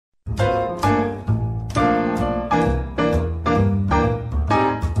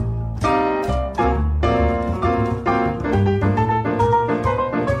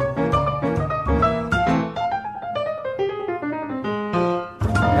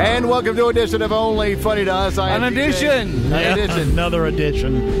And welcome to an edition of Only Funny to Us. An edition. Another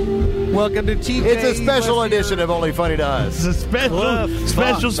edition. Welcome to TJ. It's a special edition of Only Funny to Us. It's a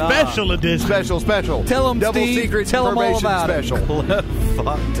special edition. Special. Tell them, Double Steve. secret Tell them all information about special. it.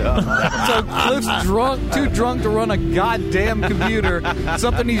 Fucked up. So Cliff's too drunk to run a goddamn computer.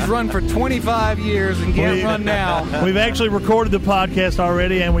 Something he's run for 25 years and can't run now. We've actually recorded the podcast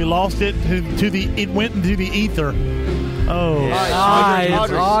already, and we lost it it went into the ether. Oh, All right,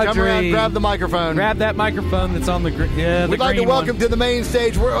 Audrey. come around, grab the microphone. Grab that microphone that's on the the We'd like to green welcome one. to the main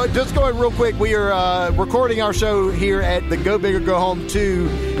stage. We're just going real quick. We are recording our show here at the Go Big or Go Home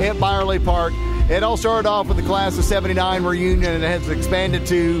 2 at Byerly Park. It all started off with the Class of 79 reunion, and it has expanded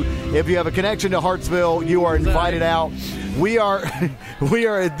to, if you have a connection to Hartsville, you are invited out. We are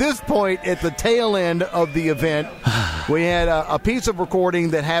at this point at the tail end of the event. We had a piece of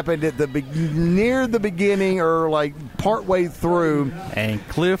recording that happened at near the beginning or like partway through. And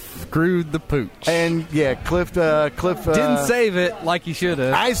Cliff screwed the pooch. And yeah, Cliff didn't save it like he should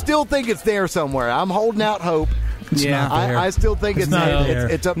have. I still think it's there somewhere. I'm holding out hope. I still think it's not there. there.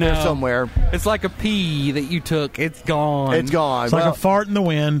 It's up there somewhere. It's like a pee that you took. It's gone. It's gone. It's like a fart in the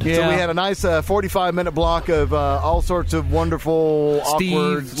wind. Yeah. So we had a nice 45-minute block of all sorts of wonderful, Steve,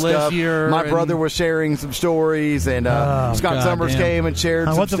 awkward stuff. Leslier, My and- brother was sharing some stories, and Scott Summers came and shared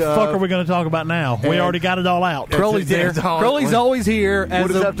some What the stuff. fuck are we going to talk about now? We already got it all out. Crowley's there. It's on. Crowley's always here as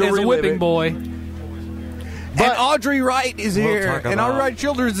just have to a relive whipping it. boy. But- And Audrey Wright is here. talk And about- Audrey Wright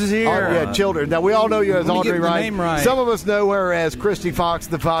Childers is here. Yeah, children. Now, we all know you as Let me Audrey get the Wright. name right. Some of us know her as Christy Fox,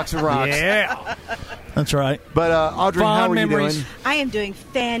 the Fox of Rocks. Yeah. That's right. But, Audrey, Fond how are memories. you doing? I am doing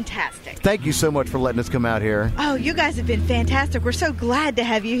fantastic. Thank you so much for letting us come out here. Oh, you guys have been fantastic. We're so glad to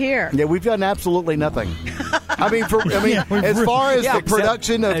have you here. Yeah, we've done absolutely nothing. I mean, Yeah, we've as far as Yeah, the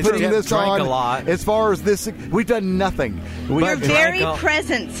production of except putting this drank on, a lot. as far as this, we've done nothing. Your But- very drank a-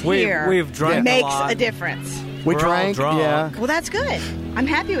 presence We've- here we've drank a makes lot. a difference. We We're all drank, drunk. yeah, Well, that's good. I'm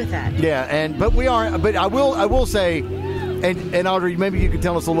happy with that. yeah, but we are. But I will say, and Audrey, maybe you can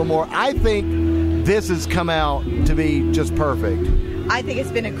tell us a little more. I think this has come out to be just perfect. I think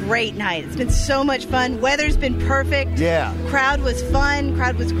it's been a great night. It's been so much fun. Weather's been perfect. Yeah. Crowd was fun.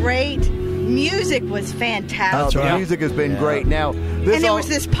 Crowd was great. Music was fantastic. The music has been great. Now, this And there all- was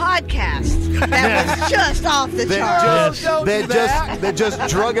this podcast that was just off the charts. that just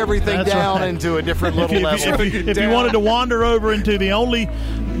drug everything That's down right. into a different little level. If you wanted to wander over into the only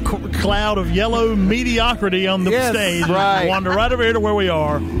cloud of yellow mediocrity on the Yes, stage, right. wander right over here to where we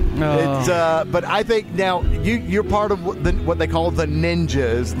are. It's, but I think now you're part of what they call the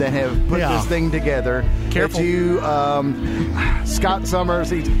ninjas that have put this thing together. Careful. It's you, Scott Summers.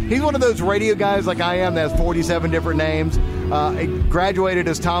 He's one of those radio guys like I am that has 47 different names. He graduated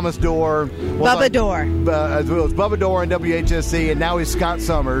as Thomas Dorr. Bubba Dorr. As well as Bubba Dorr and WHSC, and now he's Scott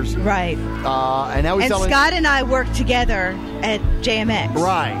Summers. Right. And now he's And selling. Scott and I worked together at JMX.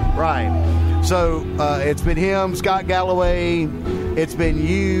 Right. So it's been him, Scott Galloway. It's been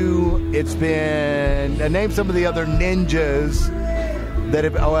you. It's been name some of the other ninjas that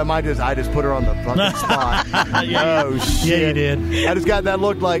have. Oh, I just put her on the fucking spot. Oh shit! Yeah, you did. I just got that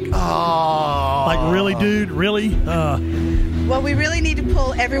look like Like, really, dude? Really? Well, we really need to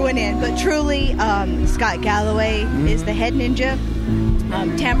pull everyone in, but truly, Scott Galloway is the head ninja.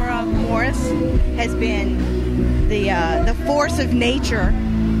 Tamara Morris has been the force of nature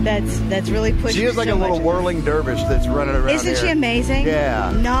that's really pushing. She is like so a little much. whirling dervish that's running around. Isn't she here. amazing?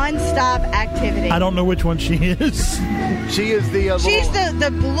 Yeah. Non-stop activity. I don't know which one she is. She is the. She's little, the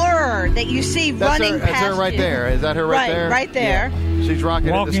blur that you see That's running her. past That's her right you. there. Is that her right there? Right there. Yeah. She's rocking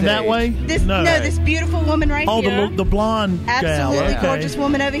at the Walking stage. that way? This this beautiful woman right Oh, here. the blonde gal. Absolutely Okay. gorgeous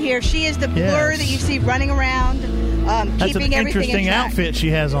woman over here. She is the blur Yes. that you see running around, That's keeping an everything interesting intact. outfit she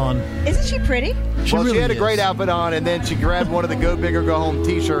has on. Isn't she pretty? She Well, really she had a is. great outfit on, and then she grabbed one of the Go Big or Go Home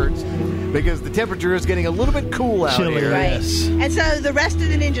T-shirts because the temperature is getting a little bit cool out Chilly. here. Right. Yes. And so the rest of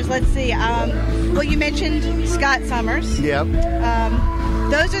the ninjas, let's see. Well, you mentioned Scott Summers. Yep.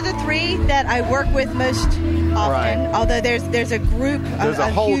 Those are the three that I work with most often. Right. Although there's a group. There's a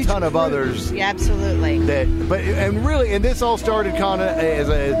whole huge ton of group. others. Yeah, absolutely. And this all started kind of as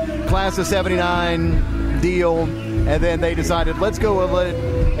a class of '79 deal, and then they decided let's go with it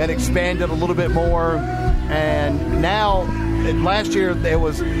and expand it a little bit more. And now, last year it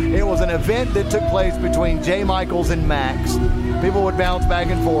was an event that took place between Jay Michaels and Max. People would bounce back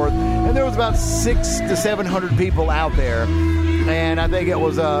and forth, and there was about 600 to 700 people out there. And I think it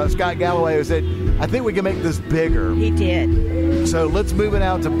was Scott Galloway who said, I think we can make this bigger. He did. So let's move it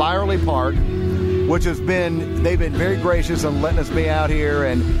out to Byerly Park, which they've been very gracious in letting us be out here,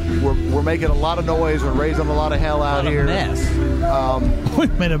 and we're making a lot of noise. We're raising a lot of hell out here. Mess.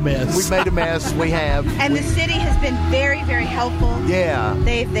 We've made a mess. We've made a mess. We have. And the city has been very, very helpful. Yeah.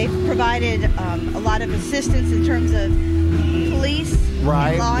 They've provided a lot of assistance in terms of police,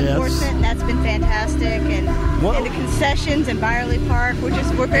 Right. law Yes. enforcement. That's been fantastic, and the concessions in Byerly Park.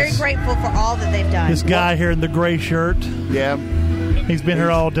 We're very grateful for all that they've done. This guy here in the gray shirt, Yeah. he's been here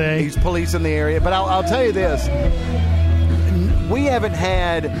all day. He's policing the area. But I'll tell you this. We haven't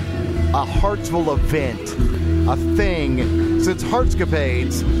had a Hartsville event, a thing, since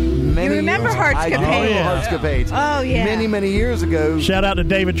Heartscapades. You remember Heartscapades? I do Oh, yeah. Heartscapades. Oh, yeah. Many, many years ago. Shout out to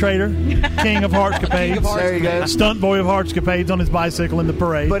David Trader, King of Heartscapades. There you go. Stunt boy of Heartscapades on his bicycle in the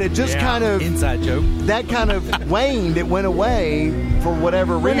parade. But it just kind of, Inside joke. that kind of waned. It went away for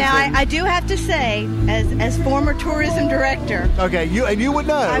whatever Well, reason. now I do have to say, as former tourism director, Okay, you would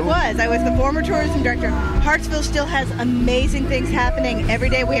know. I was the former tourism director. Hartsville still has amazing things happening every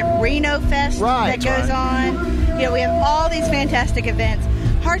day. We have Reno Fest Right. that goes on. You know, we have all these fantastic events.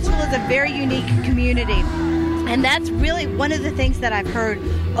 Hartsville is a very unique community. And that's really one of the things that I've heard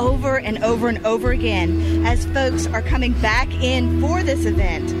over and over and over again as folks are coming back in for this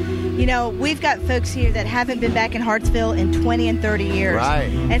event. You know, we've got folks here that haven't been back in Hartsville in 20 and 30 years. Right.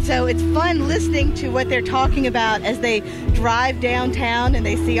 And so it's fun listening to what they're talking about as they drive downtown and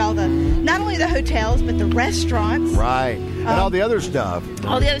they see all the, not only the hotels, but the restaurants. Right. And all the other stuff.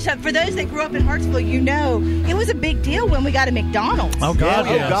 All the other stuff. For those that grew up in Hartsville, you know, it was a big deal when we got a McDonald's. oh, God,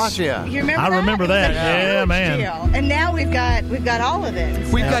 Yeah, yes. Oh, gosh, yeah. You remember I that? remember It was that. a Yeah, huge man. deal. And now we've got all of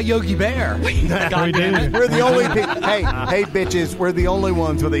it. We've got Yogi Bear. We do. We're the only people. Hey, bitches, we're the only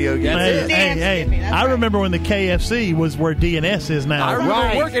ones with a Yogi. Hey, Damn, hey, Jimmy, that's I right. remember when the KFC was where DNS is now. I remember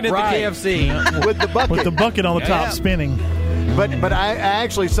Right, working at right. the KFC. With the bucket. with the bucket on the top Yeah. spinning. But I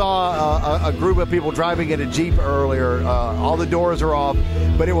actually saw a group of people driving in a Jeep earlier. All the doors are off,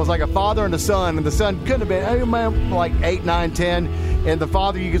 but it was like a father and a son, and the son couldn't have been like 8, 9, 10, and the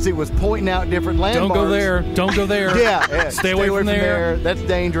father you could see was pointing out different landmarks. Don't go there. Don't go there. Yeah, Stay away from there. That's Don't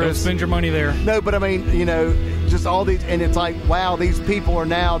dangerous. spend your money there. No, but I mean, you know, just all these, and it's like, wow, these people are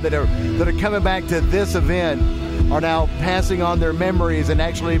now that are coming back to this event are now passing on their memories and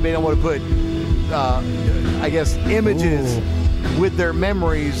actually being able to put, I guess, images with their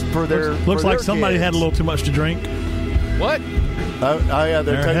memories for their. Looks for like their somebody kids. had a little too much to drink. What? Oh yeah,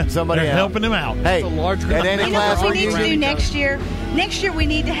 they're taking somebody they're out. helping him out. Hey, It's a large group. at any You know class what we need to do reunion. next year? Next year we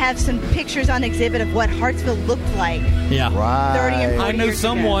need to have some pictures on exhibit of what Hartsville looked like Yeah. 30 and 40 Right. I know years ago.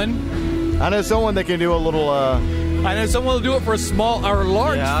 someone. I know someone that can do a little. I know someone will do it for a small or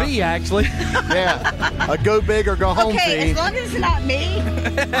large fee, actually. Yeah, a go big or go home Okay, fee. as long as it's not me,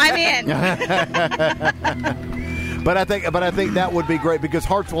 I'm in. But I think that would be great because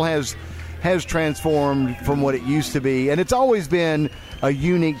Hartsville has transformed from what it used to be, and it's always been a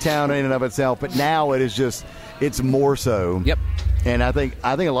unique town in and of itself. But now it's more so. Yep. And I think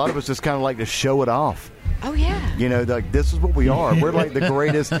a lot of us just kind of like to show it off. Oh yeah. You know, like this is what we are. We're like the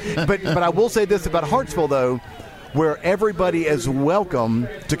greatest. But I will say this about Hartsville though, where everybody is welcome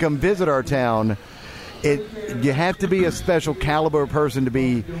to come visit our town. You have to be a special caliber person to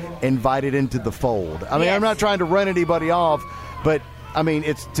be invited into the fold. I mean, Yes. I'm not trying to run anybody off, but I mean,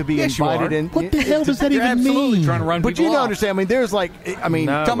 it's to be Yes, you invited are. in. What the hell does that You're even absolutely mean? trying to run But people you don't off. understand. I mean, there's like, I mean,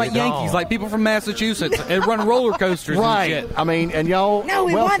 No. Talking about we Yankees, don't. like people from Massachusetts and run roller coasters right. and shit. I mean, and y'all. No,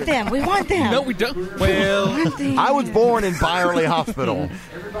 we welcome. want them. We want them. No, we don't. Well, I was born in Byerly Hospital.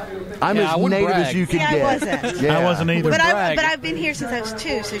 I'm Yeah, I as wouldn't native brag. as you could See, I get. wasn't. Yeah. I wasn't either. brag. But I've been here since I was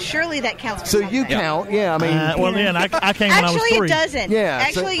 2, so surely that counts for So something. you count, yeah. I mean, Well, yeah, and I came when I was Actually, 3. it doesn't. Yeah, so-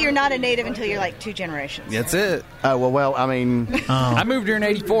 Actually, you're not a native until you're like 2 generations. that's it. well, I mean, I moved here in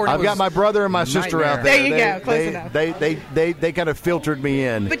 '84. and I've it got was my brother and my sister nightmare. out there. There you go. Close enough. They kind of filtered me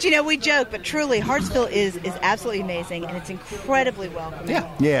in. But you know, we joke, but truly, Hartsville is absolutely amazing, and it's incredibly welcoming. Yeah.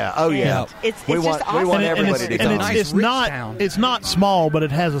 Yeah. Oh yeah. And it's we just want awesome. want And everybody to and come. it's, Nice, it's rich not town. it's not small, but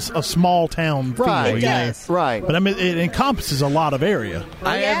it has a small town feel. Right. It you know. does. Right. But I mean, it encompasses a lot of area.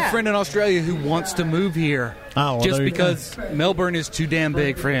 I have yeah. a friend in Australia who wants to move here Oh, well, just there you because Melbourne is too damn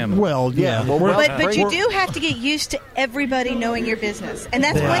big for him. Well, yeah. Yeah, well, We're- But you do have to get used to everybody knowing your business, and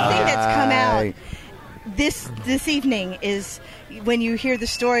that's one thing that's come out Right. this evening is when you hear the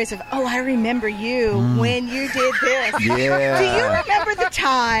stories of, oh, I remember you when you did this. Yeah. Do you remember the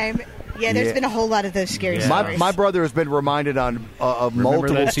time? Yeah, there's Yeah. been a whole lot of those scary stories. My brother has been reminded on of Remember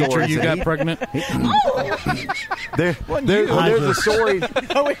multiple that teacher stories. you that got pregnant? There's a story.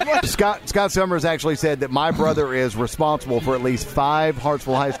 Scott Summers actually said that my brother is responsible for at least 5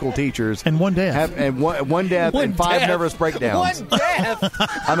 Hartsville High School teachers And one death. and one death and 5 nervous breakdowns. One death.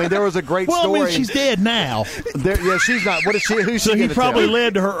 I mean, there was a great well, I story. mean, she's dead now, Yeah, she's not. What is she? Who's so she he gonna probably tell?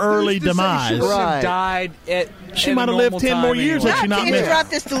 led to her early Who's to say she demise. wouldn't have Right. died at She might have lived 10 more years had Not she not to met. interrupt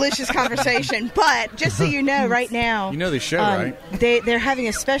this delicious conversation, but just so you know, right now, You know the show, right? They're having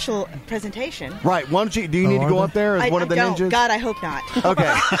a special presentation. Right. Why don't you? Do you need to go up there as one of the don't. ninjas? God, I hope not.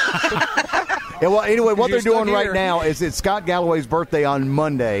 Okay. Yeah, well, anyway, what You're they're doing stuck right here. now is it's Scott Galloway's birthday on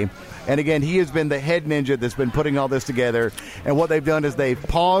Monday. And again, he has been the head ninja that's been putting all this together. And what they've done is they've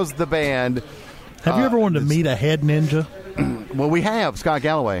paused the band. Have you ever wanted to meet a head ninja? Well, we have Scott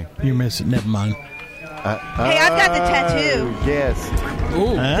Galloway. You miss it. Never mind. Hey, I've got the tattoo. Yes.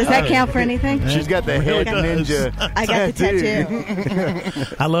 Ooh. Does that count for anything? She's got the head does. ninja. I got the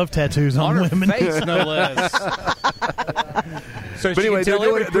tattoo. I love tattoos on On her women. face, no less. So But anyway, they're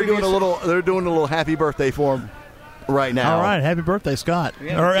doing a little happy birthday for him right now. All right, happy birthday, Scott.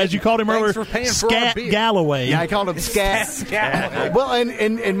 Yeah, or as you called him thanks earlier, for paying for our Scat beer. Galloway. Yeah, I called him Scat. Well,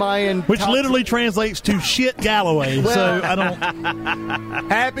 and in my Which literally translates to shit Galloway. So I don't.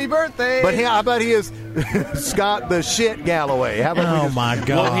 Happy birthday. But how about he is Scott the Shit Galloway? How about we Oh just- my Well,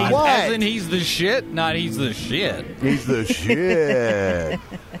 God! What? as in he's the shit, not he's the shit. He's the shit.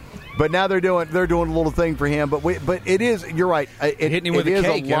 But now they're doing a little thing for him. But it is, you're right. Hitting him with it a is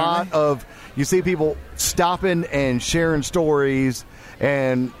cake, a lot aren't they? of, you see people stopping and sharing stories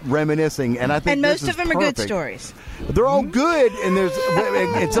and reminiscing, and I think And this most is of them are good perfect. stories. They're all good, and there's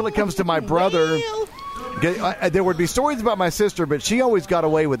until it comes to my brother. There would be stories about my sister, but she always got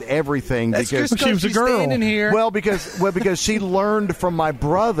away with everything That's because just She was a she's girl. standing here. well because she learned from my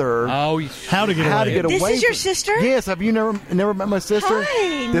brother Oh, How to get how away? to get This away. is your from- sister? Yes. Have you never met my sister?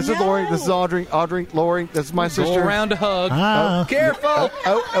 Hi, This is no. Lori. This is Audrey. Lori. This is my go sister. around to hug. Ah. Careful.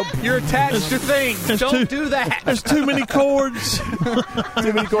 Oh, You're attached to things. There's Don't two- do that. There's too many chords.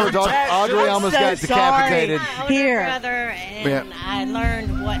 too many cords. Audrey almost so got decapitated. sorry. My Here. older brother, and Yeah. I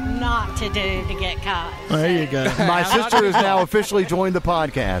learned what not to do to get caught. There you go. My sister has now officially joined the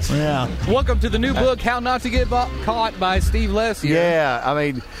podcast. Yeah. Welcome to the new book, How Not to Get Caught by Steve Lessier. Yeah, I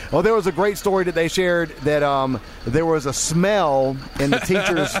mean, well, there was a great story that they shared that there was a smell in the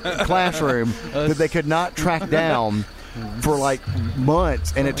teacher's classroom that they could not track down for like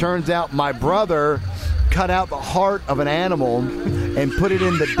months, and it turns out my brother cut out the heart of an animal and put it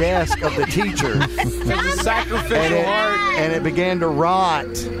in the desk of the teacher, It's a sacrificial and heart. it began to rot.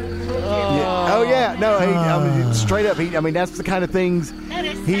 Yeah. Oh yeah, no, I mean, straight up. I mean, that's the kind of things That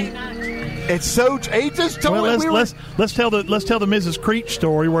is he. so not true. It's so. He just told Well, me let's tell the Mrs. Creech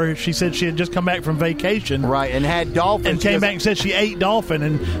story where she said she had just come back from vacation. right, and had dolphins And came She back and said she ate dolphin,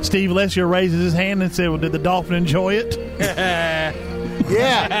 and Steve Lessier raises his hand and said, "Well, did the dolphin enjoy it?"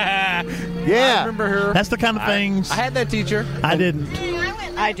 Yeah, I yeah. remember her. That's the kind of things I had that teacher. I didn't.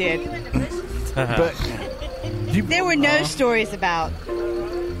 I did. But There were no stories about.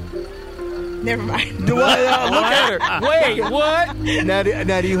 Never mind. look at her. Wait, what? Now,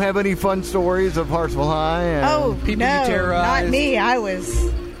 do you have any fun stories of Hartsville High? And Oh, People you no, terrorized. not me. I was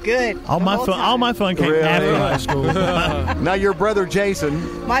good. All the my whole fun. time. All my fun came Really? after high school. now your brother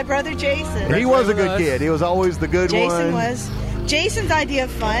Jason, My brother Jason. he was a good kid. He was always the good Jason one. was. Jason's idea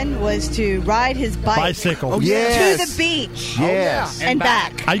of fun was to ride his bike Bicycle. Oh, to yes. the beach Yes. and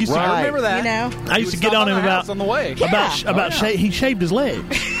back. I used to. Right. I remember that. You know? I used to get on him about on the way. about he shaved his leg,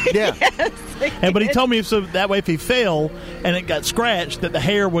 Yeah. but he told me so that way if he fell and it got scratched that the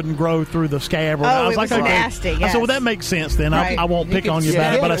hair wouldn't grow through the scab. Or I was it like, was okay. nasty, I yes. said, well, that makes sense then. Right. I won't pick on you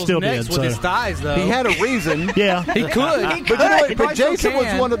about it, but I still did. With his thighs, though. He had a reason. Yeah, He could. But you know what? But Probably still Jason was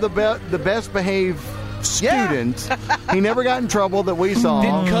can. one of the best behaved students. He never got in trouble that we saw.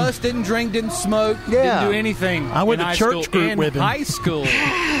 Didn't cuss, didn't drink, didn't smoke, Yeah. didn't do anything. I went in to high church school. group in with him. high school.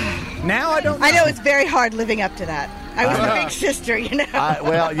 Now I don't know. I know it's very hard living up to that. I was the big sister, you know.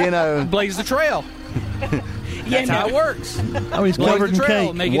 Well, you know, Blaze the trail. That's how it works. oh, he's Blaze covered the in trail.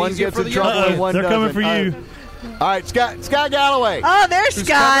 cake. Make it One easier gets for in the trouble young. and one They're coming doesn't. for you. All right, Scott Galloway. Oh, there's Who's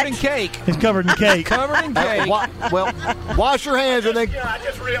Scott. covered in cake. He's covered in cake. Covered in cake. Well, wash your hands and then. I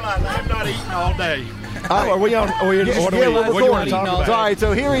just realized I'm not eating all day. All right. Are we on? What do we we're what do you want to recording. talk about? All right,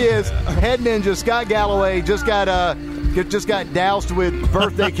 so here he is, head ninja Scott Galloway. Just got doused with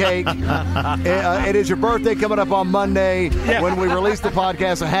birthday cake. It is your birthday coming up on Monday when we release the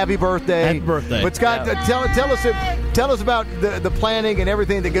podcast. So happy birthday! Happy birthday. But Scott, tell us about the planning and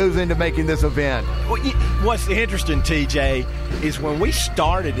everything that goes into making this event. What's interesting, TJ, is when we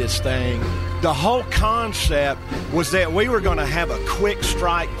started this thing, the whole concept was that we were going to have a quick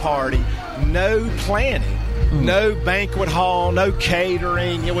strike party, no planning, no banquet hall, no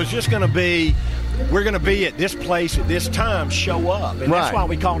catering. It was just going to be, we're going to be at this place at this time, show up. And Right. that's why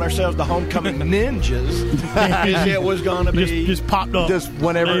we called ourselves the Homecoming Ninjas, is it was going to be... Just popped up. Just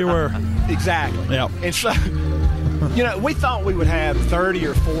whenever There you were. Exactly. Yeah. And so, we thought we would have 30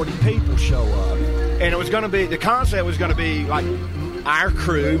 or 40 people show up. And it was going to be, the concept was going to be like our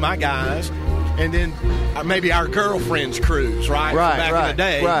crew, my guys, and then maybe our girlfriends' crews, right? Right, From back right, in the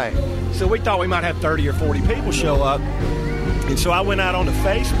day. right. So we thought we might have 30 or 40 people show up. And so I went out onto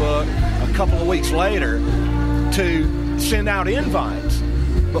Facebook a couple of weeks later to send out invites.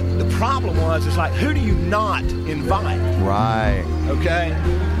 But the problem was, it's like, who do you not invite? Right. Okay?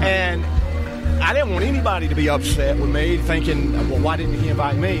 And I didn't want anybody to be upset with me, thinking, well, why didn't he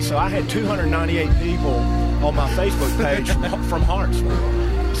invite me? So I had 298 people on my Facebook page from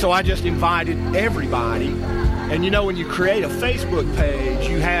Hartsville. So I just invited everybody. And you know, when you create a Facebook page,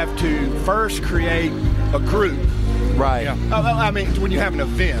 you have to first create a group. Right. I mean, when you have an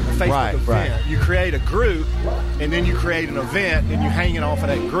event, a Facebook event, you create a group, and then you create an event, and you hang it off of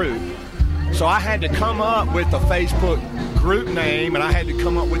that group. So I had to come up with a Facebook group name, and I had to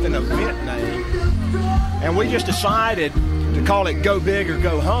come up with an event name. And we just decided to call it Go Big or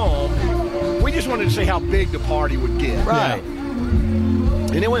Go Home. We just wanted to see how big the party would get. Right.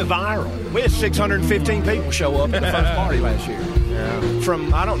 And it went viral. We had 615 people show up at the first party last year. Yeah.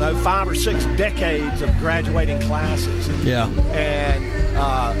 From, I don't know, 5 or 6 decades of graduating classes. Yeah. And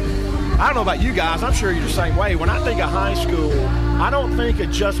I don't know about you guys. I'm sure you're the same way. When I think of high school, I don't think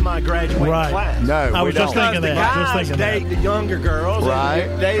of just my graduating class. No, I was just thinking the that. guys date the younger girls. Right,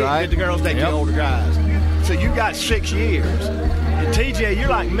 And the girls date the older guys. So you got 6 years. And TJ, you're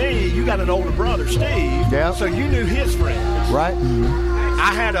like me. You got an older brother, Steve. Yeah. So you knew his friends. Right.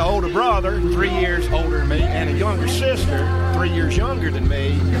 I had an older brother, 3 years older than me, and a younger sister, 3 years younger than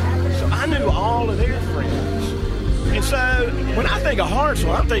me. So I knew all of their friends. And so when I think of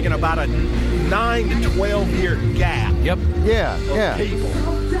Hartsville, I'm thinking about a 9 to 12-year gap. Yep. Yeah. People.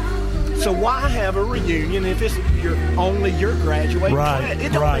 So why have a reunion if it's only your graduating class?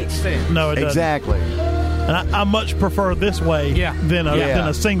 It don't make sense. No, it doesn't. Exactly. And I much prefer this way than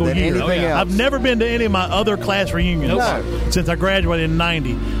a single Than year. anything else. I've never been to any of my other class reunions No. since I graduated in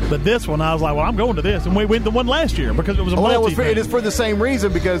 90. But this one, I was like, well, I'm going to this. And we went to one last year because it was a multi-thing. It is for the same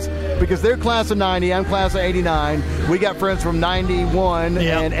reason because they're class of 90, I'm class of 89. We got friends from 91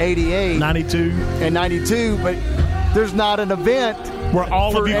 and 88. 92. And 92, but there's not an event where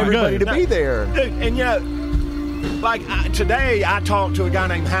all for of you can everybody go. to be there. Dude, and you know, like today I talked to a guy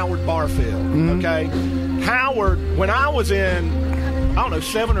named Howard Barfield, okay? Howard, when I was in, I don't know,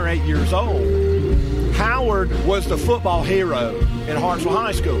 7 or 8 years old, Howard was the football hero at Hartsville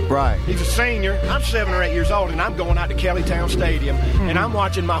High School. Right. He's a senior. I'm 7 or 8 years old, and I'm going out to Kellytown Stadium, and I'm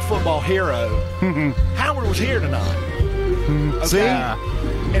watching my football hero. Howard was here tonight. Okay? See?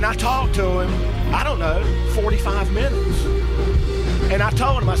 And I talked to him, I don't know, 45 minutes. And I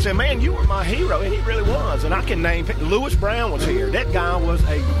told him, I said, man, you were my hero. And he really was. And I can name, Lewis Brown was here. That guy was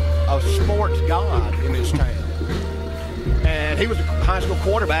a sports god in this town. And he was a high school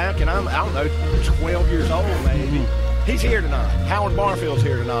quarterback, and I don't know, 12 years old maybe. He's here tonight. Howard Barfield's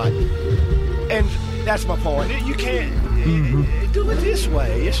here tonight. And that's my point. You can't do it this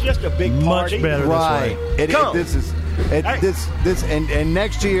way. It's just a big party. Much better Right. this way. And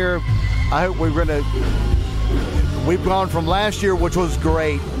next year, I hope we've gone from last year, which was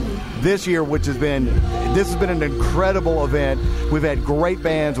great, this year, this has been an incredible event. We've had great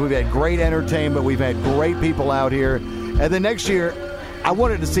bands, we've had great entertainment, we've had great people out here. And then next year, I'd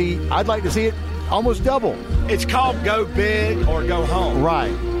like to see it almost double. It's called Go Big or Go Home.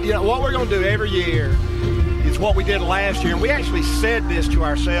 Right. You know, what we're going to do every year is what we did last year. And we actually said this to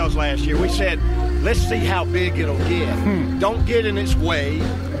ourselves last year. We said, let's see how big it'll get. Don't get in its way.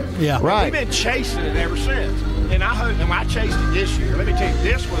 Yeah. Right. We've been chasing it ever since. And I chased it this year. Let me tell you,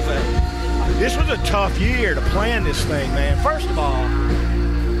 this was a tough year to plan this thing, man. First of all,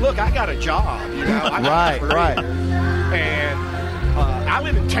 look, I got a job, you know. I got a career. Right. And I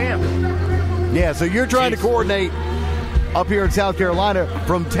live in Tampa. Yeah, so you're trying to coordinate up here in South Carolina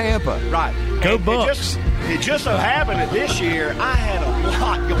from Tampa. Right. Go And Bucks. It just so happened that this year I had a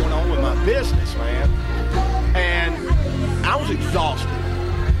lot going on with my business, man. And I was exhausted.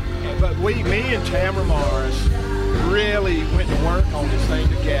 But me and Tamara Morris really went to work on this thing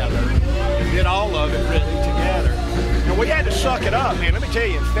together and did all of it really together. And we had to suck it up, man. Let me tell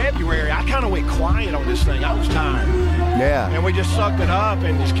you, in February, I kind of went quiet on this thing. I was tired. Yeah. And we just sucked it up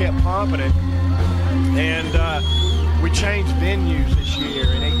and just kept pumping it. And we changed venues this year,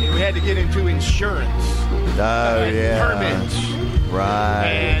 and we had to get into insurance. Permits. Right.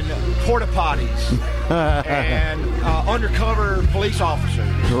 And porta potties. And undercover police officers.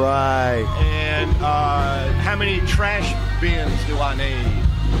 Right. And how many trash bins do I need?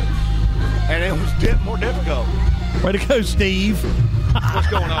 And it was more difficult. Way to go, Steve. What's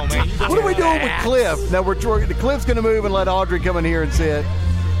going on, man? What are we doing with Cliff? Now Cliff's going to move and let Audrey come in here and sit.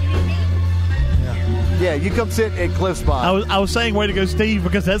 Yeah, you come sit at Cliff's spot. I was saying way to go, Steve,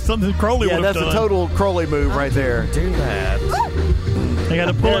 because that's something Crowley Yeah, would have that's done. a total Crowley move right there. Do that. They got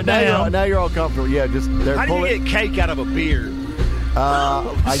to pull it down. Now you're all comfortable. Yeah, just there. How do Pull you it. get cake out of a beard?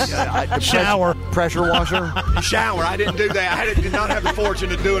 Shower. Pressure washer. Shower. I didn't do that. I did not have the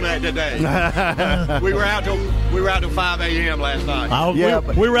fortune of doing that today. we were out till 5 a.m. last night. Yeah,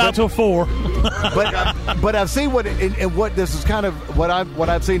 we were out till 4. But I've seen what this is kind of what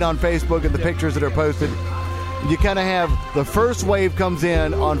I've seen on Facebook and the pictures that are posted. You kind of have the first wave comes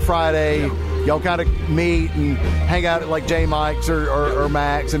in on Friday. Y'all kind of meet and hang out at like J Mike's or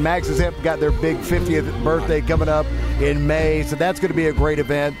Max. And Max has got their big 50th birthday coming up in May, so that's going to be a great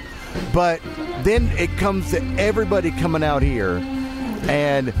event. But then it comes to everybody coming out here,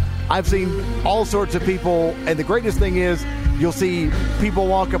 and I've seen all sorts of people. And the greatest thing is you'll see people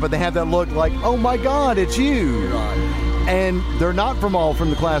walk up and they have that look like, oh my God, it's you. And they're not from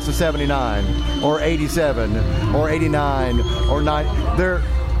the class of 79 or 87 or 89 or 9.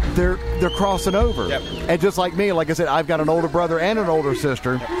 They're crossing over. Yep. And just like me, like I said, I've got an older brother and an older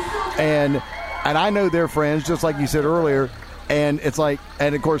sister, and I know they're friends, just like you said earlier. And it's like,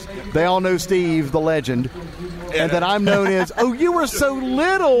 and of course, they all know Steve, the legend, and then I'm known as, oh, you were so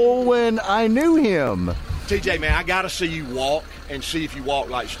little when I knew him. TJ, man, I got to see you walk and see if you walk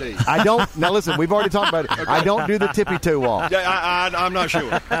like Steve. I don't. Now listen, we've already talked about it. I don't do the tippy toe walk. Yeah, I'm not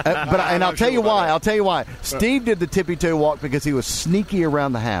sure. I'll tell you why. I'll tell you why. Steve did the tippy toe walk because he was sneaky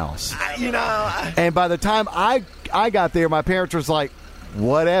around the house. And by the time I got there, my parents was like,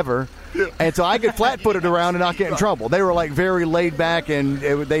 whatever. And so I could flat-footed around and not get in trouble. They were like very laid back, and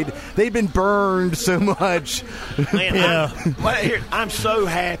they'd been burned so much. Man, Yeah. I'm so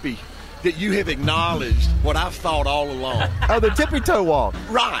happy that you have acknowledged what I've thought all along. Oh, the tippy toe walk.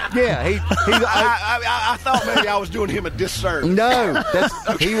 Right. Yeah, I thought maybe I was doing him a disservice. no,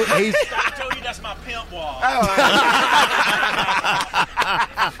 that's he's. I told you that's my pimp walk.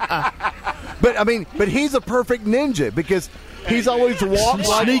 But he's a perfect ninja because he's always walked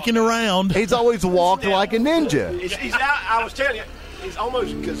like Sneaking around. he's always walked like a ninja. He's out, I was telling you, he's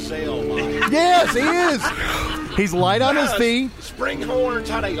almost gazelle-like. Yes, he is. He's light on his feet. Spring horns,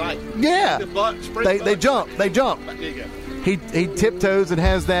 how they like. Yeah, The butt, spring they butt. jump. They jump. There you go. He tiptoes and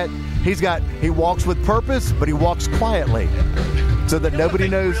has that. He walks with purpose, but he walks quietly, so that nobody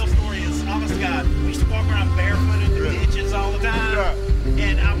knows. The real story is, honest to God, we used to walk around barefooted in the ditches all the time,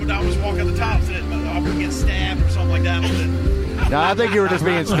 and I would always walk at the tops, and I would get stabbed or something like that. No, I think you were just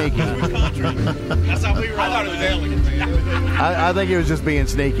being sneaky. Country. That's how we were. I thought it was elegant. I think he was just being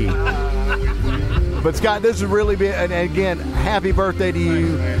sneaky. But Scott, this has really been, and again, happy birthday to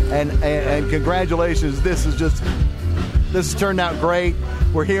you, and congratulations. This has turned out great.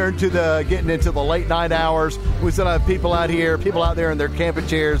 We're here getting into the late night hours. We still have people out there in their camping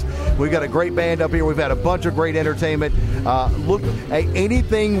chairs. We've got a great band up here. We've had a bunch of great entertainment. Look,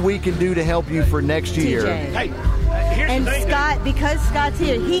 anything we can do to help you for next year. TJ. Hey, here's And the thing. Scott, because Scott's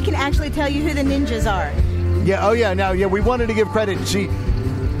here, he can actually tell you who the ninjas are. Yeah. Oh, yeah. Now, yeah, we wanted to give credit.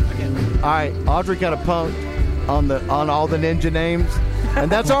 All right, Audrey kind of punked on all the ninja names, and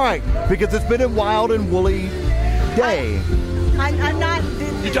that's all right because it's been a wild and woolly day. I'm not.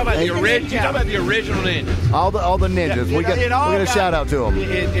 You talking about the original ninjas. All the ninjas. Yeah, We got a shout out to them.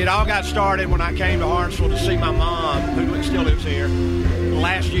 It all got started when I came to Hartsville to see my mom, who still lives here,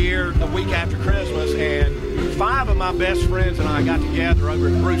 last year, the week after Christmas, and 5 of my best friends and I got together over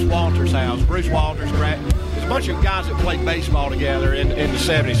at Bruce Walters' house. Bruce Walters, there's a bunch of guys that played baseball together in the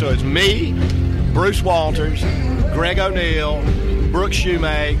 70s. So it's me, Bruce Walters, Greg O'Neill, Brooks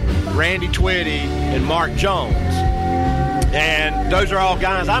Shoemake, Randy Twitty, and Mark Jones. And those are all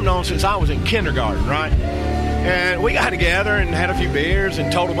guys I've known since I was in kindergarten, right? And we got together and had a few beers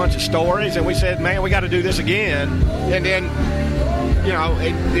and told a bunch of stories, and we said, man, we got to do this again. And then,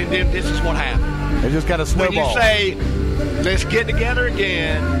 then this is what happened. It just kind of When snowballed. you say, let's get together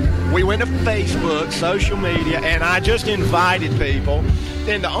again, we went to Facebook, social media, and I just invited people.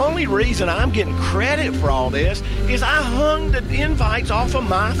 And the only reason I'm getting credit for all this is I hung the invites off of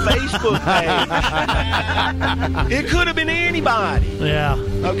my Facebook page. It could have been anybody, Yeah.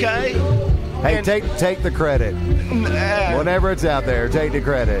 okay? Hey, And- take the credit. Whenever it's out there, take the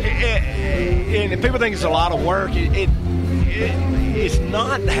credit. And if people think it's a lot of work, it's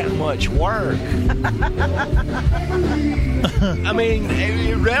not that much work. I mean,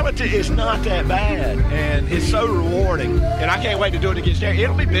 relative, it's not that bad, and it's so rewarding. And I can't wait to do it again.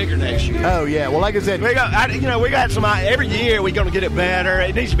 It'll be bigger next year. Oh yeah. Well, like I said, We got some. Every year we're going to get it better.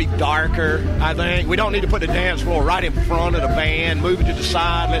 It needs to be darker. I think we don't need to put the dance floor right in front of the band. Move it to the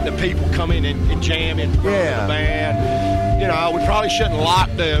side, let the people come in and jam in front of the band. You know, we probably shouldn't lock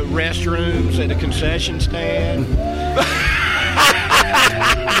the restrooms at the concession stand.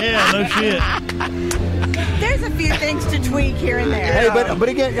 Yeah, no shit. There's a few things to tweak here and there. Hey, but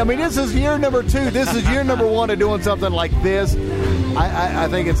again, I mean, this is year number 2. This is year number 1 of doing something like this. I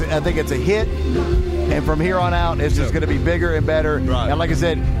think it's a hit, and from here on out, it's just going to be bigger and better. Right. And like I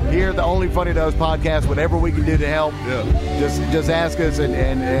said, here at the Only Funny Those podcast, whatever we can do to help, just ask us,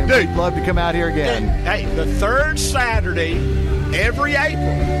 and Dude. we'd love to come out here again. Hey, the third Saturday every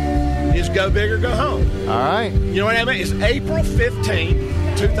April is Go Big or Go Home. All right. You know what I mean? It's April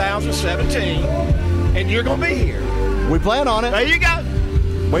 15th, 2017, and you're going to be here. We plan on it. There you go.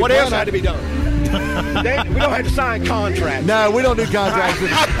 We What plan else on had it. to be done? We don't have to sign contracts. No, we don't do contracts.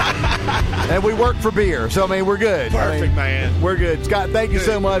 And we work for beer, so I mean, we're good. Perfect, man. We're good. Scott, thank you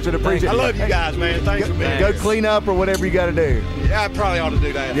so much, and appreciate I it. love you guys, man. Thanks for being Go here. clean up or whatever you got to do. Yeah, I probably ought to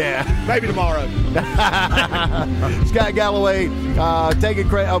do that. Yeah. Maybe tomorrow. Scott Galloway, taking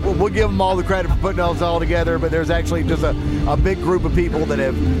credit. We'll give them all the credit for putting us all together, but there's actually just a big group of people that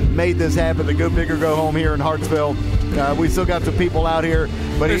have made this happen. The Go Big or Go Home here in Hartsville. We still got some people out here,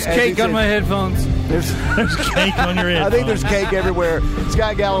 but There's cake on my headphones. There's Cake on your head. I think there's cake everywhere.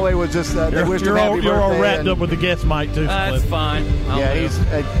 Scott Galloway was just they wished him happy You're all birthday, wrapped and- up with the guest mic too. That's Cliff. fine. I'll Yeah, live. he's.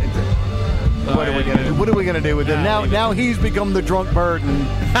 What are we gonna do? What are we gonna do with him? Now he's become the drunk burden of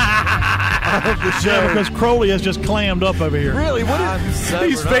the show. Yeah, because Crowley has just clammed up over here. Really,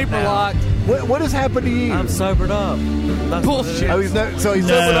 He's vapor locked. what has happened to you? I'm sobered up. That's Bullshit. Oh, he's he's No,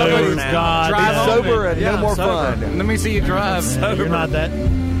 sober up. He's God, Drive home sober then. and Yeah, no more sober. fun. Let me see you drive. You're not that.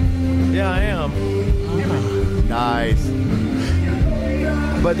 Yeah, I am. Nice.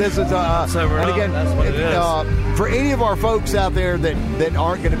 But this is Sober and up, again, that's what it is. For any of our folks out there that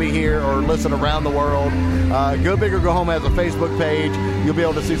aren't going to be here or listen around the world, Go Big or Go Home has a Facebook page. You'll be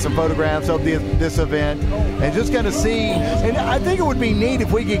able to see some photographs of this event and just kind of see. And I think it would be neat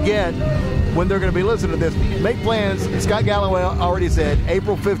if we could get, when they're going to be listening to this, make plans. Scott Galloway already said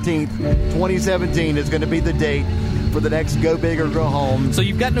April 15th, 2017 is going to be the date for the next Go Big or Go Home. So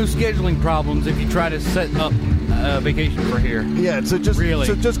you've got no scheduling problems if you try to set up a vacation for here. Yeah, so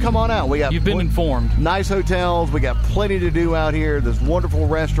just come on out. We got You've been informed. nice hotels. We got plenty to do out here. There's wonderful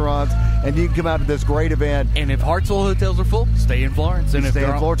restaurants, and you can come out to this great event. And if Hartsville hotels are full, stay in Florence. And if Stay in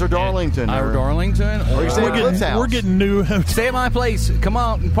they're- Florence or Darlington, or Darlington, Or you stay at Cliff's house. We're getting new hotels. stay at my place. Come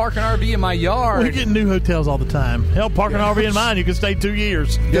out and park an RV in my yard. We're getting new hotels all the time. Hell, park an RV in mine, you can stay 2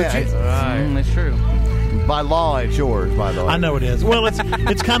 years. Yeah, it's- That's true. by law, it's yours. By the way, I know it is. Well,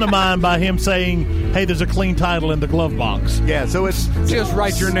 it's kind of mine by him saying, "Hey, there's a clean title in the glove box." Yeah, so it's Just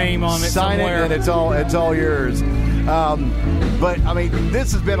write your name on it sign somewhere. it, and it's all yours. But I mean,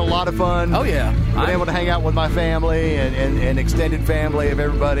 this has been a lot of fun. Oh, yeah. Been able to hang out with my family and extended family of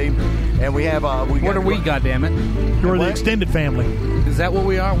everybody, and we have What are we, goddammit? You're the What? extended family. Is that what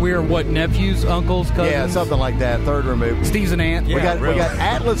we are? We are what, nephews, uncles, cousins? Yeah, something like that. Third removed. Steve's an aunt. we got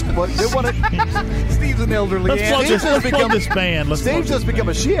Atlas. Steve's an elderly Let's plug aunt. this band. Steve's just become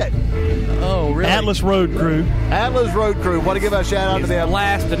a shit. Oh, really? Atlas Road Crew. Atlas Road Crew. Want to give a shout out to them.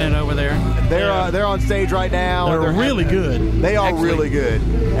 blasting it over there. They're on stage right now. They're and really good. They are Actually- really good,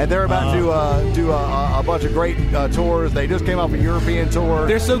 and they're about to do a bunch of great tours. They just came off a European tour.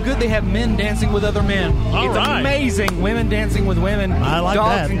 They're so good they have men dancing with other men. All it's right. amazing. Women dancing with women. I like Dogs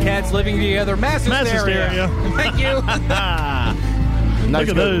that. and cats living together. Mass hysteria. Thank you. Nice Look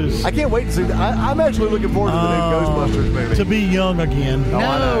at good. those. I can't wait to see. I'm actually looking forward to the new Ghostbusters movie. To be young again. Oh,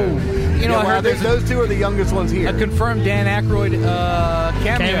 I know. You know, I heard there's those two are the youngest ones here. a confirmed Dan Aykroyd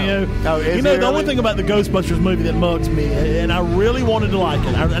cameo. Oh, is You know, there the only really? thing about the Ghostbusters movie that mugs me, and I really wanted to like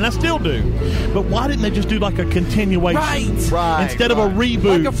it, and I still do, but why didn't they just do like a continuation? Right, Instead of a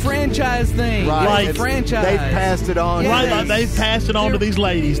reboot. Like a franchise thing. Right. like It's- franchise. They've passed it on. Yeah. Right, like they've passed it on to these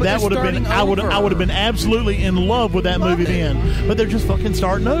ladies. But That they're would have been, starting I would have been absolutely in love with that movie then. But they're just fucking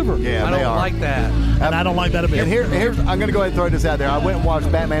starting over. Yeah, I they don't are. like that. And I don't like that a bit. And here's I'm going to go ahead and throw this out there. I went and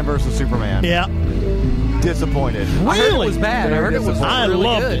watched Batman versus Superman. Yeah, Disappointed. I heard it Really? was bad. I heard it was I really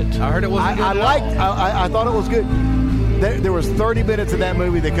loved good. it. I heard it wasn't good I at liked. all. I thought it was good. There was 30 minutes of that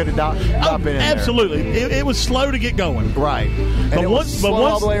movie that could have not been in there. absolutely. It was slow to get going. Right. And But it once- was but slow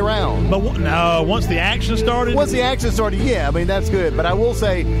once- all the way around. But no, once the action started, Once the action started, yeah, I mean, that's good. But I will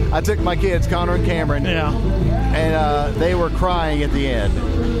say, I took my kids, Connor and Cameron, yeah. and they were crying at the end.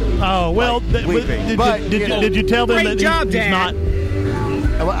 Oh well, Like, weeping. did, But, did you know- you tell them Great that job, he's Dad. not?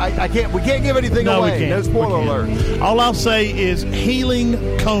 I can't. We can't give anything No, away. we can't. No spoiler We can't. alert. All I'll say is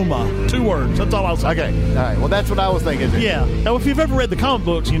healing coma. 2 words. That's all I'll say. Okay. All right. Well, that's what I was thinking. Yeah. Now, if you've ever read the comic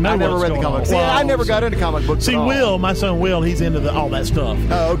books, you know I never what's read the going comics. on. See, I never got into comic books. See, at all. Will, my son Will, he's into all that stuff.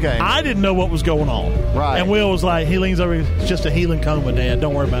 Oh, okay. I didn't know what was going on. Right. And Will was like, he leans over, it's just a healing coma, Dad.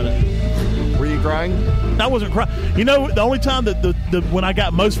 Don't worry about it. Were you crying? I wasn't crying. You know, the only time that the when I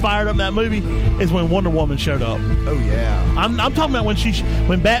got most fired up in that movie is when Wonder Woman showed up. Oh yeah. I'm talking about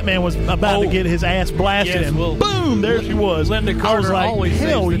when Batman was about to get his ass blasted, Yes, and well, boom, there she was. Linda I was Carter like, always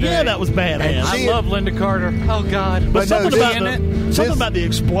hell saves the yeah, day. that was badass. I love Linda Carter. Oh God! But something no, about something about the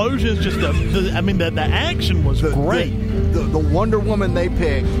explosions, just the action was great. The Wonder Woman they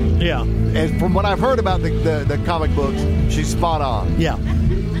picked, Yeah, and from what I've heard about the comic books, she's spot on. yeah.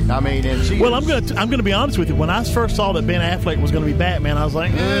 I mean, and she. Well, is- I'm gonna be honest with you. When I first saw that Ben Affleck was going to be Batman, I was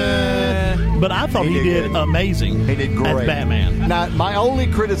like, but I thought He he did did good. amazing. He did great. as Batman. Now, my only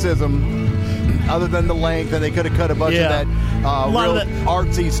criticism, other than the length, and they could have cut a bunch Yeah. of that A lot real of that-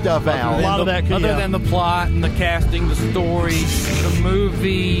 artsy stuff out. A lot of that could- Other yeah. than the plot and the casting, the story, the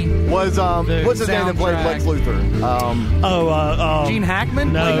movie. Was The what's his name that played soundtrack. Lex Luthor? Gene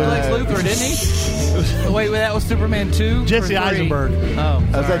Hackman no. played Lex Luthor, didn't he? Wait, that was Superman 2? Jesse or 3? Eisenberg. Oh,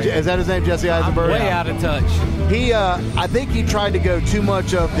 sorry. Is that his name, Jesse I'm Eisenberg? way out of touch. He, I think he tried to go too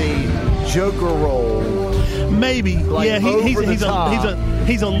much of the Joker role. Maybe, Like, yeah. over the top.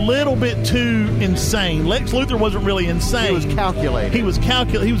 He's a little bit too insane. Lex Luthor wasn't really insane. He was calculated. He was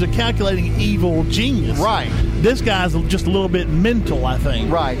He was a calculating evil genius. Right. This guy's just a little bit mental, I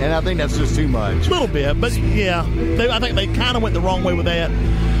think. Right, and I think that's just too much. A little bit, but yeah, I think they kind of went the wrong way with that.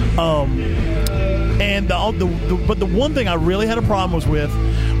 And but the one thing I really had a problem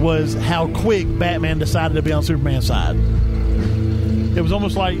was how quick Batman decided to be on Superman's side. It was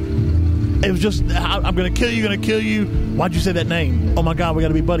almost like it was just, I'm going to kill you. Why'd you say that name? Oh my God, we got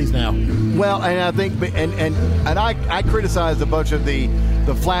to be buddies now. Well, and I think, and I criticized a bunch of the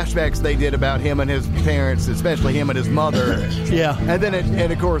flashbacks they did about him and his parents, especially him and his mother. Yeah. And then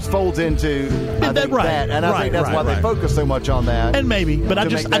it of course folds into I think right, that, and I think that's right, why they right. focus so much on that. And maybe, but I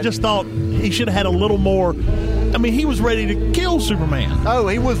just thought he should have had a little more. I mean, he was ready to kill Superman. Oh,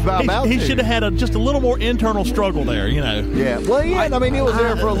 he was about He to. should have had just a little more internal struggle there, you know. Yeah. Well, yeah. I mean, he was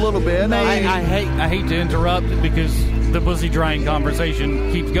there for a little bit. I hate to interrupt because the pussy drying conversation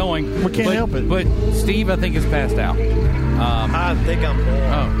keeps going. We can't help it. But Steve, I think, is passed out. I think I'm bored.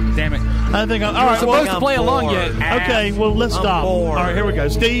 Oh, damn it! I think. All You're right. supposed Well, to play along bored. yet. okay. Well, let's I'm stop. bored. All right. Here we go.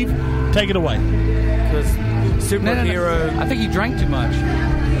 Steve, take it away. Because No. superhero. I think he drank too much.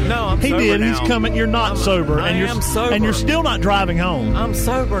 No, I'm He sober did. now. He's coming. You're not sober, I and you're am sober. and you're still not driving home. I'm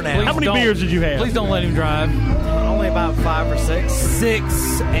sober now. How many Don't- beers did you have? Please don't let him drive. Only about 5 or 6.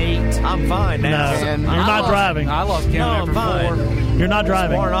 6, 8. I'm fine now. No, And you're not driving. I lost count No, I'm after fine. 4. You're not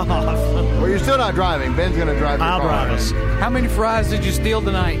driving. Worn off. Well, you're still not driving. Ben's going to drive your I'll car. drive us. How many fries did you steal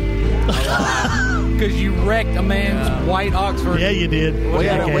tonight? Because you wrecked a man's white Oxford. Yeah, you did. We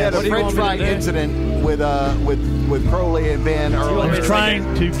had a What do you French want me to fry do? incident with Crowley and Ben I earlier. was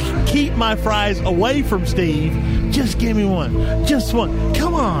trying to keep my fries away from Steve. Just give me one. Just one.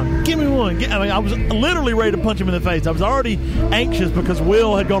 Come on. Give me one. I was literally ready to punch him in the face. I was already anxious because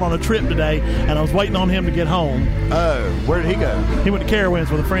Will had gone on a trip today, and I was waiting on him to get home. Oh, where did he go? He went to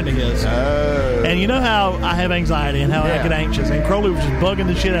Carowinds with a friend of his. Oh. And you know how I have anxiety and how I Yeah. get anxious. And Crowley was just bugging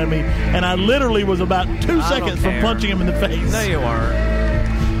the shit out of me. And I literally was about 2 seconds from care. punching him in the face. No, you weren't.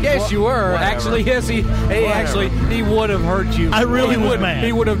 Yes, you were. Whatever. Actually, yes, he would have hurt you. I really he was would, mad.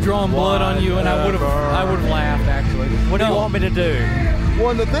 He would have drawn blood on you, and I would have laughed. Actually, What do you want me to do? Well,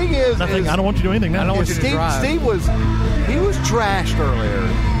 and the thing is, Nothing. I don't want you to do anything now. I don't want you to Steve, drive. Steve was trashed earlier.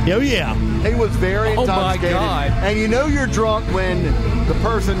 Oh, yeah. He was very Oh, my intoxicated. God. And you know you're drunk when the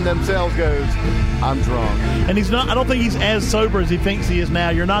person themselves goes, I'm drunk. And he's not. I don't think he's as sober as he thinks he is now.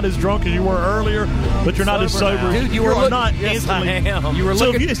 You're not as drunk as you were earlier, but you're not as Sober sober. now. Dude, you were are look- not Yes, I instantly. am. You were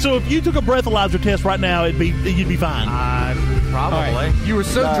So looking. if you took a breathalyzer test right now, you'd be fine. Probably. All right. You were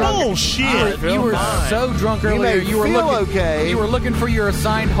so drunk. Bullshit. You were fine. so drunk You earlier. may You were feel looking. okay. You were looking for your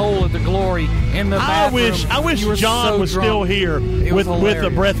assigned hole at the Glory in the bathroom. I wish You were John so was drunk. still here It was with the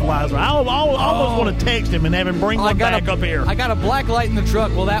hilarious. breathalyzer. I almost want to text him and have him bring one back up here. I got a black light in the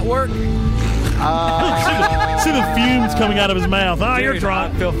truck. Will that work? See the fumes coming out of his mouth. Oh, you're Dude,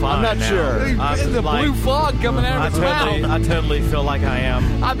 drunk. I feel fine. I'm not now. sure. I'm the like- blue fog coming out of his mouth. I totally feel like I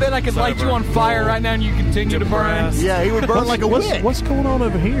am. I bet I could light you on fire right now and you continue to burn. Depressed. Yeah, he would burn like a wick. What's going on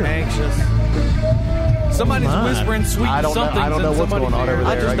over here? Anxious. Somebody's my. whispering sweet I don't know. something. I don't know what's going on over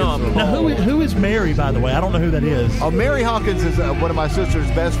there. I just know I'm Now, who is Mary, by the way? I don't know who that is. Oh, Mary Hawkins is one of my sister's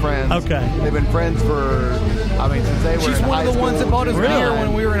best friends. Okay. They've been friends for, since they were She's in one high of the ones school. that bought us Really? beer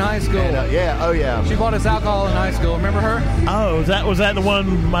when we were in high school. And, yeah. She bought us alcohol in high school. Remember her? Oh, was that the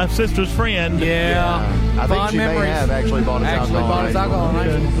one? My sister's friend. Yeah. I think Fond she memories. may have actually bought us alcohol. bought us alcohol in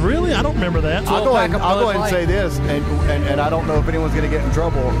high school. Really? I don't remember that. I'll go ahead, Pack of I'll go Bud ahead and Light. say this, and I don't know if anyone's going to get in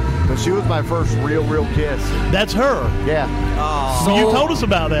trouble, but she was my first real kiss. That's her. Yeah. Soul, You told us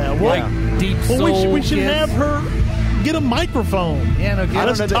about that. What? like deep Well, soul we should kiss. have her get a microphone. Yeah, no kidding.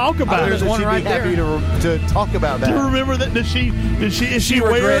 Let's talk about I it. don't know one that she'd right be happy to talk about Do you that. remember that? Is she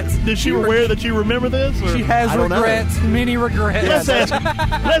aware? regrets. Is she aware that you remember this? or- She has I don't know. regrets, many regrets.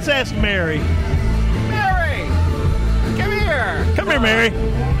 Let's ask Mary. Mary, come here. Come here, Mary.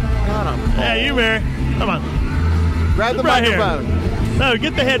 God, I'm cold. Hey, you, Mary. Come on. Grab the Right here. microphone. No,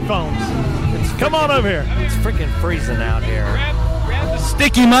 get the headphones. Come on over here. It's freaking freezing out here. Grab the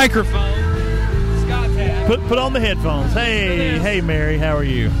sticky microphone. Scott had. Put on the headphones. Hey, Mary. How are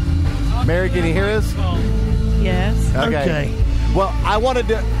you? Mary, can you hear us? Yes. Okay. Well, I wanted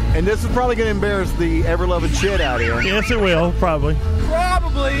to, and this is probably going to embarrass the ever-loving shit out of you. Yes, it will probably.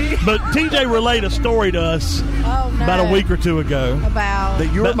 Probably. But TJ relayed a story to us Oh no. about a week or two ago. About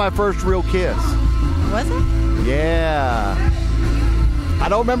That you were But- my first real kiss. was it? Yeah. I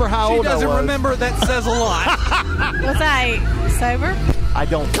don't remember how She old I was. doesn't remember. That says a lot. Was I sober? I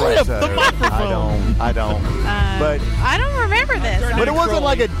don't think Grab so. the microphone. I don't. But I don't remember this. but it wasn't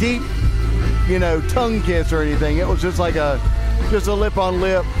like a deep, tongue kiss or anything. It was just like a lip on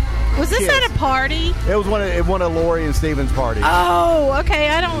lip. Was this kiss. at a party? It was one of Lori and Steven's parties. Oh, okay.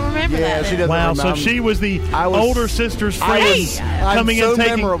 I don't remember Yeah, that. she doesn't Wow, remember. so she was the I was- older sister's I friend was- I'm coming so in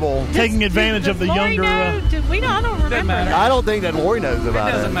memorable. taking advantage of the Does Lori younger. know? Did we? I don't remember matter. that. I don't think that Lori knows about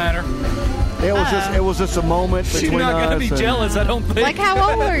it. Doesn't matter. It was just a moment She's between not us. going to be and- jealous. I don't think. Like, how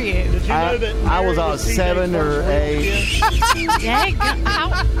old were you? Did you know I that was Mary TJ's 7 or first real 8. kiss? Yeah.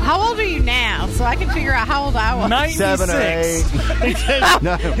 How old are you now? So I can figure out how old I was. 96. 7 or 8. He says,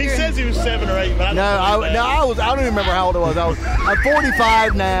 No. he says he was 7 or 8, but I don't No, believe that. I don't even remember how old I was. I'm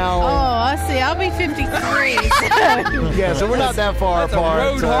 45 Oh, now. I see. I'll be 53. So. Yeah, so we're not that far That's a apart.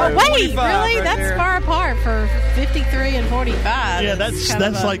 road so- hard Wait, 45 really? right That's there. far apart for 53 and 45. Yeah, It's that's kind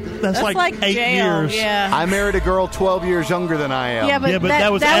of like 8 jail, years. Yeah. I married a girl 12 years younger than I am. Yeah, but, Yeah, but that,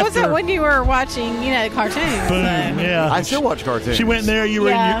 that was wasn't after- when you were watching, cartoons. Boom, so. yeah. I still watch cartoons. She went in there. You were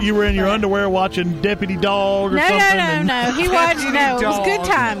Yeah. you were in your Yeah. underwear watching Deputy Dog or No, something. no, and- no. He watched. No, it was Good Dog.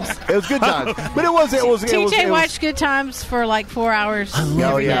 Times. It was good times, but it was. TJ watched Good Times for like 4 hours. Oh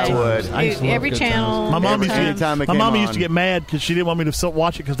every yeah, I day. would. I used to love Every Good channel. My mom every used to, time. Anytime it my came mom used on. to get mad because she didn't want me to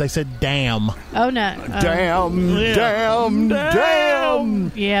watch it because they said "damn." Oh no. Damn, Yeah.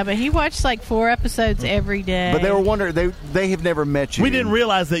 damn. Yeah, but he watched like 4 episodes every day. But they were wondering. They have never met you. We didn't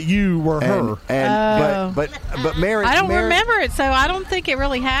realize that you were her. And but Mary. I don't Mary, remember it, so I don't think it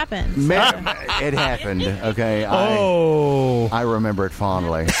really happened. It happened. Okay. I remember it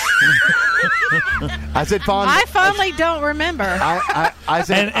fondly. I said fondly. I fondly don't remember. I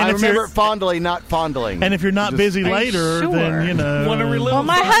said And I if remember you're- it fondly, not fondling. And if you're not Just- busy Are you later, sure? then you know. Wanna relive Well,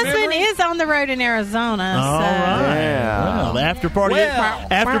 my Fond husband memory? is on the road in Arizona. All so. right. Yeah. Well, the after party. Well.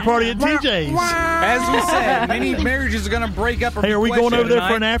 After party at TJ's. As we said, many marriages are going to break up. Or Hey, are we going over there for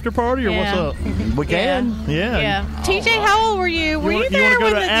an tonight. after party or Yeah. what's up? we can. Yeah. Yeah. TJ, how old were you? Were you wanna there go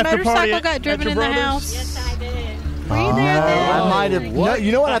when to the after party motorcycle at- got at driven your in the brother's? house? Yes, I did. Were you there then? I might have. No,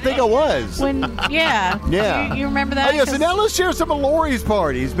 you know what? I think I was. When, yeah. Yeah. You remember that? Oh yeah. So now let's share some of Lori's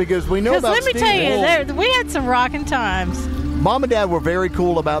parties because we know Because about. let me Steve tell you, Wolf. we had some rocking times. Mom and Dad were very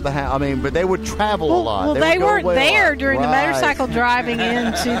cool about the house. I mean, but they would travel a lot. Well, would they go weren't away a there lot. during the Right. motorcycle driving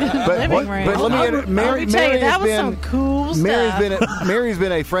into the But, living room. but let me. Mary, Let me tell you, Mary that has was been. some cool Mary's stuff. Mary's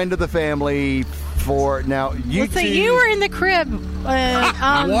been a friend of the family for now. You Well, see, two- you were in the crib.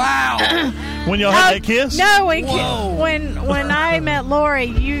 Wow. When y'all had that kiss? No, when I met Lori,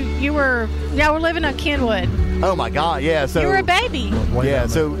 y'all were living on Kenwood. Oh my God! Yeah. So You were a baby. Yeah.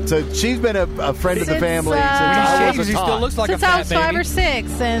 So she's been a friend of the Since, family uh, since When I he was shaves, a he still tot. looks like Since a I fat was baby. 5 or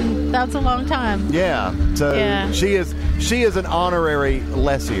 6, and that's a long time. Yeah. So Yeah. she is an honorary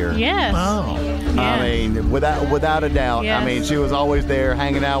Lessier. Yes. Oh. Yeah. I mean, without a doubt. Yes. I mean, she was always there,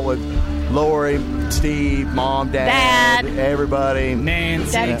 hanging out with Lori, Steve, Mom, Dad, Dad. everybody.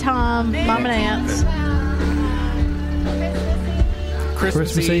 Nancy. Daddy Tom, Mom and Aunt's.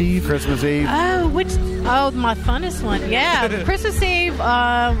 Christmas Eve. Christmas Eve. My funnest one. Yeah. Christmas Eve,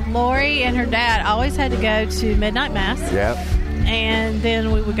 Lori and her dad always had to go to midnight mass. Yep. And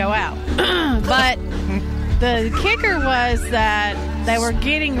then we would go out. But the kicker was that they were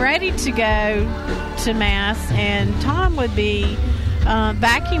getting ready to go to Mass, and Tom would be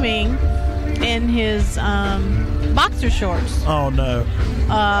vacuuming in his boxer shorts. Oh, no.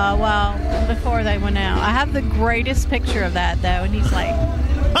 Well, before they went out. I have the greatest picture of that, though, and he's like...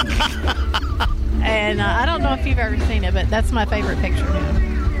 and I don't know if you've ever seen it, but that's my favorite picture of him.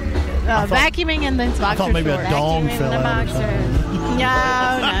 Vacuuming in his boxer I thought maybe shorts. a dong fell out or something. No.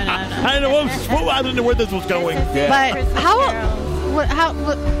 I didn't know where this was going. But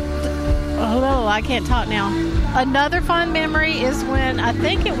oh, I can't talk now. Another fun memory is when I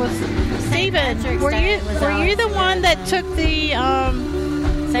think it was Stephen. Were you the one that took the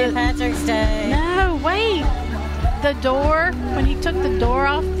St. Patrick's Day? No, wait. The door when he took the door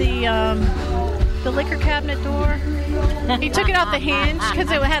off the liquor cabinet door. He took it off the hinge because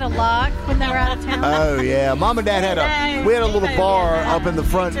it had a lock when they were out of town. Oh yeah, Mom and Dad had we had a little bar up in the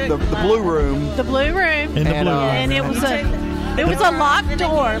front, the blue room. The blue room. In the blue room. And it was a locked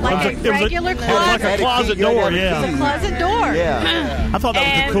door, like a regular closet. Like a closet door, It was a closet door. Yeah. I thought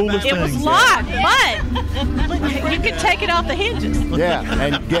that was the coolest thing. It was locked, but you could take it off the hinges. Yeah,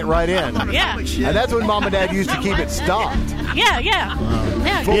 and get right in. Yeah. And that's when Mom and Dad used to keep it stocked. Yeah.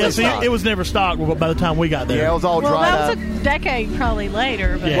 Yeah, see, it was never stocked by the time we got there. Yeah, it was all dried that up. was a decade probably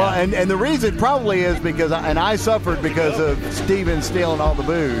later. But Well, and the reason probably is because I suffered because of Steven stealing all the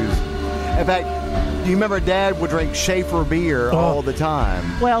booze. In fact, do you remember Dad would drink Schaefer beer all the time?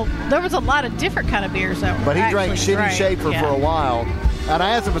 Well, there was a lot of different kind of beers that were But he drank actually shitty great. Schaefer for a while. And I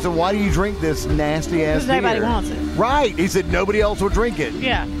asked him, I said, why do you drink this nasty ass beer? Because nobody wants it. Right. He said nobody else would drink it.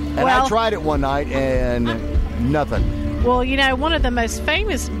 Yeah. And I tried it one night and nothing. Well, one of the most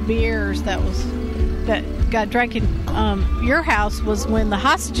famous beers that got drank in your house was when the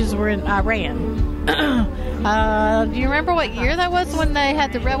hostages were in Iran. Do you remember what year that was when they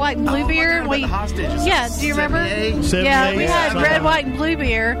had the red, white, and blue beer? The hostages. Yeah, do you remember? 78, Yeah, we had something. red, white, and blue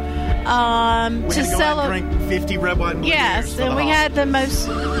beer We to had to go out and celebrate. drink 50 red, white, and blue Yes, beers for and the we holiday. had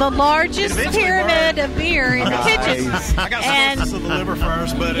the largest Eventually pyramid of beer in the kitchen. I got And cirrhosis of the liver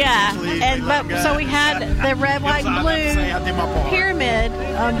first, but yeah, eventually and we let but it so go. we had the red, white, and I have to say, I did my blue part. pyramid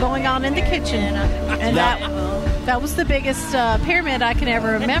going on in the kitchen, and that was the biggest pyramid I can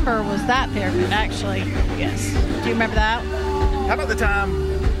ever remember. Was that pyramid actually? Yes. Do you remember that? How about the time?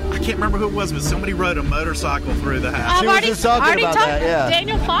 I can't remember who it was, but somebody rode a motorcycle through the house. She was just talking already about talked that, yeah.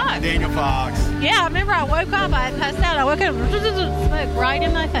 Daniel Fox. Daniel Fox. Yeah, I remember I woke up, I had passed out, I woke up, smoke right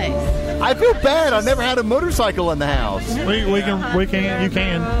in my face. I feel bad. I never had a motorcycle in the house. You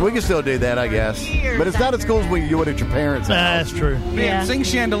can. We can still do that, I guess. But it's not as cool as when you do it at your parents' house. That's true. Yeah. Sing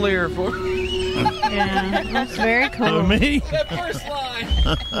Chandelier for Yeah, that's very cool. Me? that first line.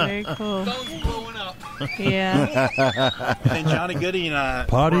 Very cool. Phone's blowing up. Yeah. And Johnny Goody and I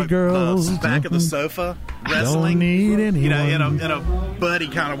Party broke girls the back of the sofa wrestling. Don't need anyone. in a buddy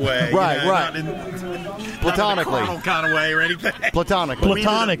kind of way. Right, right. Not in, Platonically. Not in a carnal kind of way or anything. Platonically.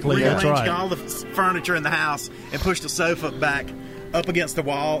 Platonically, we that's arranged right. all the furniture in the house and pushed the sofa back up against the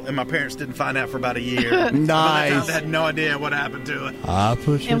wall, and my parents didn't find out for about a year. By the time, Nice. they had no idea what happened to it. I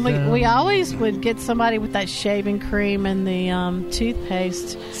push And it down. we always would get somebody with that shaving cream and the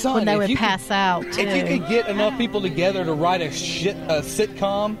toothpaste Son, when they if would you pass out, too. If you could get enough people together to write a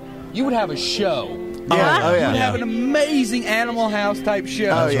sitcom, you would have a show. Yeah. Oh, You yeah. would have an amazing Animal House type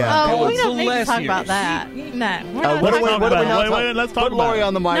show. Oh, yeah. Oh, Called we don't need to talk Celestials. about that. No. We're not What are we, talking what are we about it. not Wait, talking- let's talk Put about Lori it.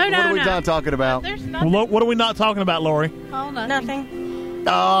 on the mic. No, What are we no. not talking about? There's nothing. What are we not talking about, Lori? Oh, Nothing.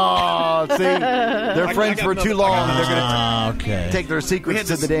 Oh, see, they're friends got for another- too long. I got They're going to Okay. take their We secrets had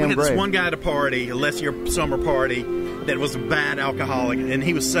to this, the damn we had this grave. one guy at a party, a last-year summer party, that was a bad alcoholic, and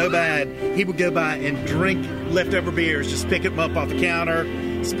he was so bad he would go by and drink leftover beers, just pick them up off the counter,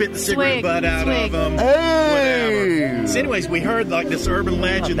 spit the cigarette Swig, butt out swig. of them, Hey! whatever. So anyways, we heard like this urban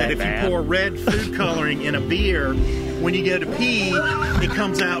legend that if you pour red food coloring in a beer, when you go to pee, it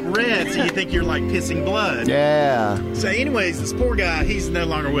comes out red, so you think you're like pissing blood. Yeah. So anyways, this poor guy, he's no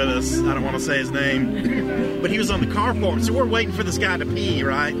longer with us. I don't want to say his name. But he was on the carport. So we're waiting for this guy to pee,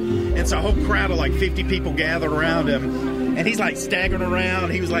 right? And so a whole crowd of like 50 people gathered around him. And he's like staggering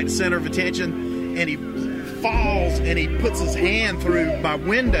around. He was like the center of attention. And he falls and he puts his hand through my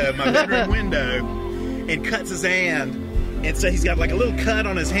window, my bedroom window, and cuts his hand. And so he's got like a little cut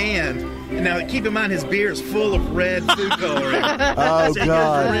on his hand. And now keep in mind his beer is full of red food coloring. Oh, So he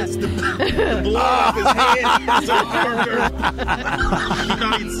God. goes to rinse the blood off his hand. So he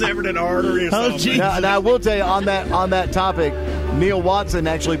thought he'd severed an artery or something. gee. Now, I will tell you on that topic, Neil Watson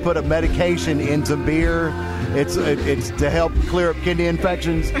actually put a medication in some beer. It's to help clear up kidney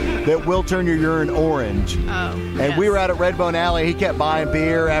infections that will turn your urine orange. Oh, And we were out at Redbone Alley. He kept buying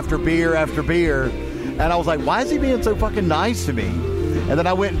beer after beer after beer. And I was like, why is he being so fucking nice to me? And then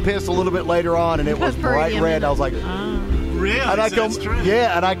I went and pissed a little bit later on, and it was bright red. I was like, Really? and I So go, that's true.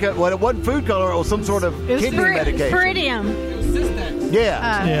 yeah, and I go, well, it wasn't food color, it was some sort of kidney medication. Iridium.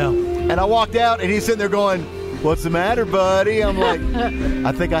 Yeah. Yeah. And I walked out, and he's sitting there going, what's the matter, buddy? I'm like,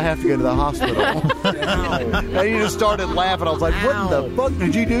 I think I have to go to the hospital. And he just started laughing. I was like, what the fuck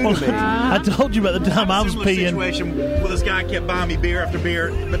did you do to me? I told you about the time I was Similar peeing. situation where this guy kept buying me beer after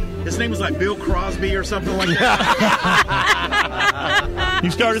beer, but his name was like Bill Crosby or something like that. You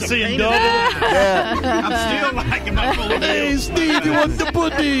started seeing double. Yeah. I'm still like, am I full of Hey, Steve, you want the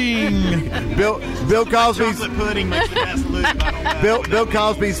pudding? Bill Cosby's chocolate pudding makes the best lube? I don't know. Bill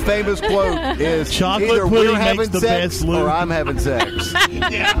Cosby's famous quote is Chocolate either pudding we're makes having the sex best lube. or I'm having sex.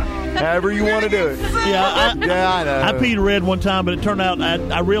 Yeah. However you want to do it. Yeah, Yeah, I know. I peed red one time, but it turned out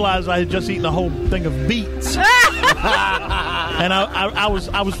I realized I had just eaten a whole thing of beets. And I was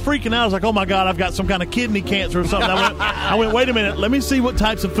freaking out. I was like, oh my God, I've got some kind of kidney cancer or something. I went, wait a minute, let me see what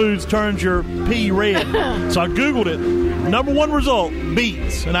types of foods turns your pee red. So I Googled it. Number one result,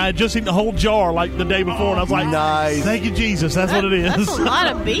 beets. And I had just eaten a whole jar like the day before, and I was like, Nice. thank you, Jesus. That's what it is. That's a lot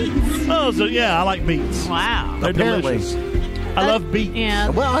of beets. Oh, so yeah, I like beets. Wow. They're Apparently. delicious. I love beets. Yeah.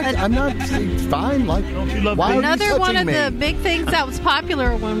 Well, I'm not it's fine. Like, Don't you love why are you Another one touching of me? the big things that was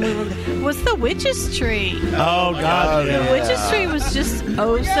popular when we were was the witch's tree. Oh God, The yeah. witch's tree was just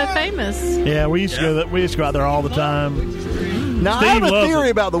so famous. Yeah, we used to go. We used to go out there all the time. Now, I Steve have a loves theory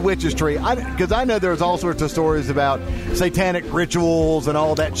it. about the witch's tree, because I know there's all sorts of stories about satanic rituals and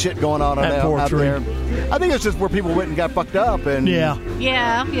all that shit going on That poor out tree. there. I think it's just where people went and got fucked up. And Yeah.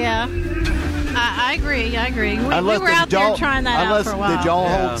 Yeah. I agree. We unless were out did y'all, there trying that out unless for a while. did y'all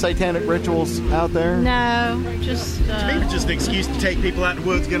Yeah. hold satanic rituals out there? No, just Maybe it's just an excuse to take people out in the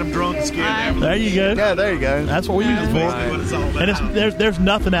woods, get them drunk, and scare them. There you go. Yeah, there you go. That's what we use it That's for. basically what it's all about. And there's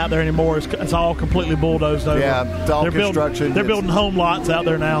nothing out there anymore. It's all completely bulldozed over. Yeah, it's all They're construction. They're building home lots out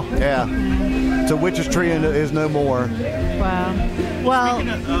there now. Yeah. So witch's tree is no more. wow. Well,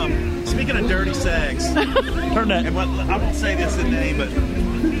 Speaking of dirty sex, Turn that. and I won't say this in the name, but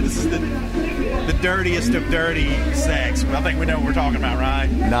this is the dirtiest of dirty sex. I think we know what we're talking about, right?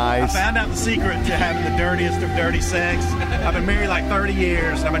 Nice. I found out the secret to having the dirtiest of dirty sex. I've been married like 30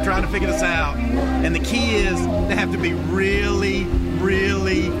 years, and I've been trying to figure this out. And the key is they have to be really,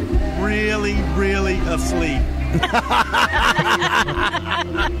 really, really, really asleep.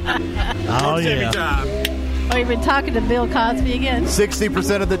 Oh Every yeah. time. we've been talking to Bill Cosby again.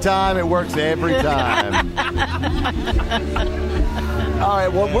 60% of the time, it works every time. All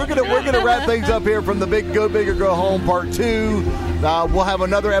right, well, we're gonna wrap things up here from the Big Go Big or Go Home Part 2. We'll have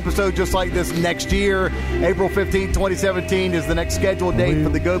another episode just like this next year. April 15th, 2017 is the next scheduled date for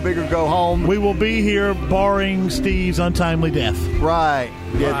the Go Big or Go Home. We will be here barring Steve's untimely death. Right.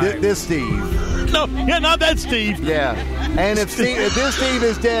 Yeah, this Steve. No, yeah, not that Steve. Yeah. And if this Steve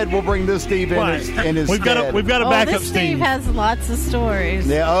is dead, we'll bring this Steve in Right. in his We've got stead. a backup this Steve. has lots of stories.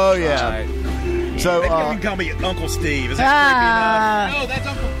 Yeah, oh yeah. So Maybe you can call me Uncle Steve. Is that Ah,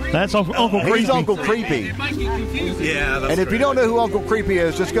 That's Uncle Creepy. he's Uncle Creepy. creepy enough? Yeah, that's And if you don't know who Uncle Creepy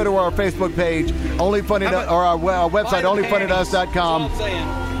is, just go to our Facebook page, or our website,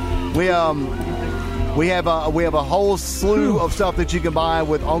 onlyfunnyus.com. We have a whole slew of stuff that you can buy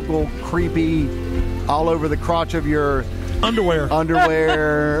with Uncle Creepy all over the crotch of your underwear.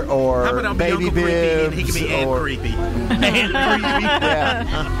 or How about I'll be baby Uncle Creepy and he can bibs be Aunt or Creepy?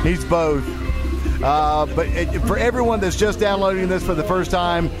 yeah, he's both. But for everyone that's just downloading this for the first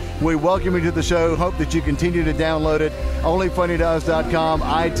time, we welcome you to the show. Hope that you continue to download it. OnlyFunnyDoes.com,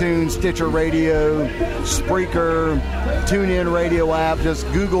 iTunes, Stitcher Radio, Spreaker, TuneIn Radio app.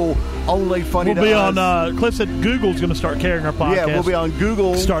 Just Google Only Funny We'll be Does. on. Cliff said Google's going to start carrying our podcast. Yeah, we'll be on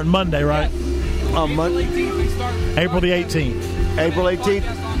Google starting Monday, right? on Monday. April the 18th. April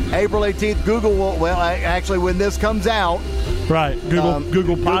 18th. April 18th. Google will. Actually, when this comes out. Right. Google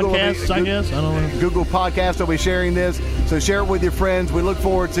will be- Podcasts, I guess. I don't know. Google Podcast will be sharing this, so share it with your friends. We look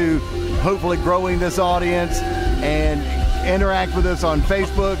forward to hopefully growing this audience and interact with us on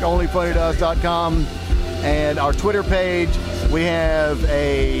Facebook, onlyfunnydoes.com, and our Twitter page. We have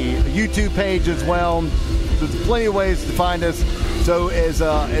a YouTube page as well. There's plenty of ways to find us. So as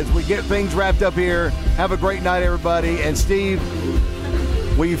we get things wrapped up here, have a great night, everybody. And Steve,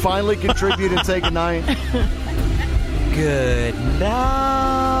 will you finally contribute and say goodnight? Good night.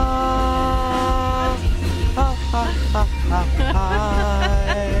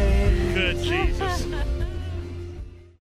 Good Jesus.